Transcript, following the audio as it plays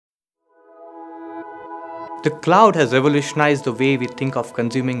The cloud has revolutionized the way we think of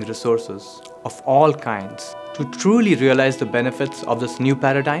consuming resources of all kinds. To truly realize the benefits of this new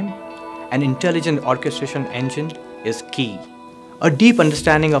paradigm, an intelligent orchestration engine is key. A deep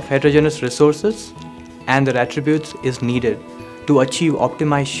understanding of heterogeneous resources and their attributes is needed to achieve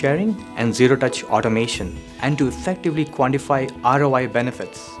optimized sharing and zero-touch automation, and to effectively quantify ROI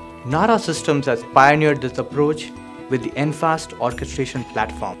benefits. NarraSystems has pioneered this approach with the NFast orchestration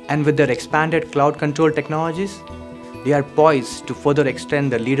platform, and with their expanded cloud control technologies, they are poised to further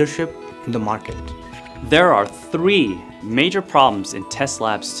extend their leadership in the market. There are 3 major problems in test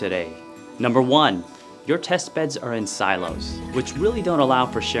labs today. Number 1, your test beds are in silos, which really don't allow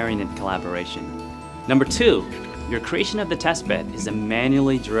for sharing and collaboration. Number 2, your creation of the test bed is a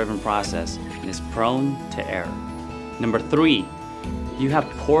manually driven process and is prone to error. Number 3, you have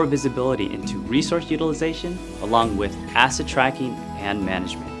poor visibility into resource utilization along with asset tracking and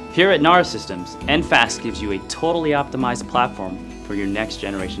management. Here at NarraSystems, NFast gives you a totally optimized platform for your next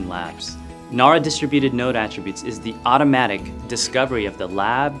generation labs. Narra Distributed Node Attributes is the automatic discovery of the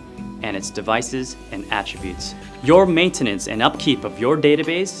lab and its devices and attributes. Your maintenance and upkeep of your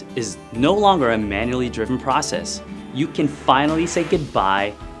database is no longer a manually driven process. You can finally say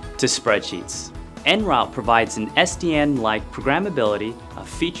goodbye to spreadsheets. NRoute provides an SDN-like programmability of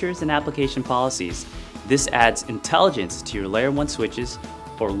features and application policies. This adds intelligence to your Layer 1 switches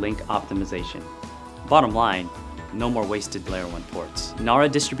for link optimization. Bottom line, no more wasted Layer 1 ports. Narra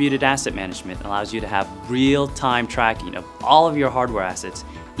Distributed Asset Management allows you to have real-time tracking of all of your hardware assets,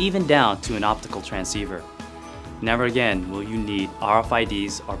 even down to an optical transceiver. Never again will you need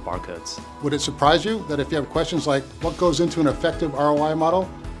RFIDs or barcodes. Would it surprise you that if you have questions like what goes into an effective ROI model,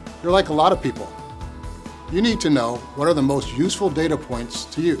 you're like a lot of people. You need to know what are the most useful data points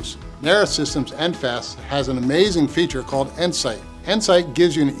to use. NarraSystems NFast has an amazing feature called Insight. Insight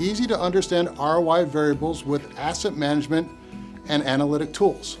gives you an easy to understand ROI variables with asset management and analytic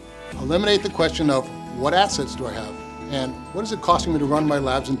tools. Eliminate the question of what assets do I have and what is it costing me to run my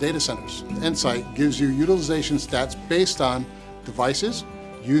labs and data centers. Insight gives you utilization stats based on devices,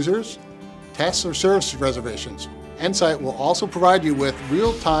 users, tests or service reservations. Insight will also provide you with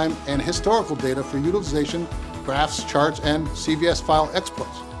real-time and historical data for utilization, graphs, charts, and CVS file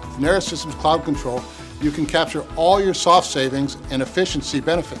exports. With NarraSystems Cloud Control, you can capture all your soft savings and efficiency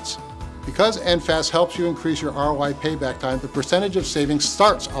benefits. Because NFast helps you increase your ROI payback time, the percentage of savings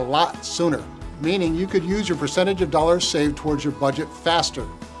starts a lot sooner, meaning you could use your percentage of dollars saved towards your budget faster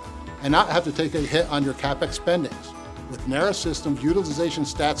and not have to take a hit on your CapEx spendings. With NarraSystems, utilization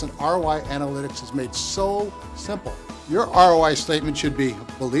stats and ROI analytics is made so simple. Your ROI statement should be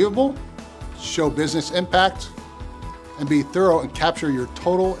believable, show business impact, and be thorough and capture your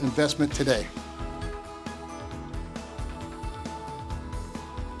total investment today.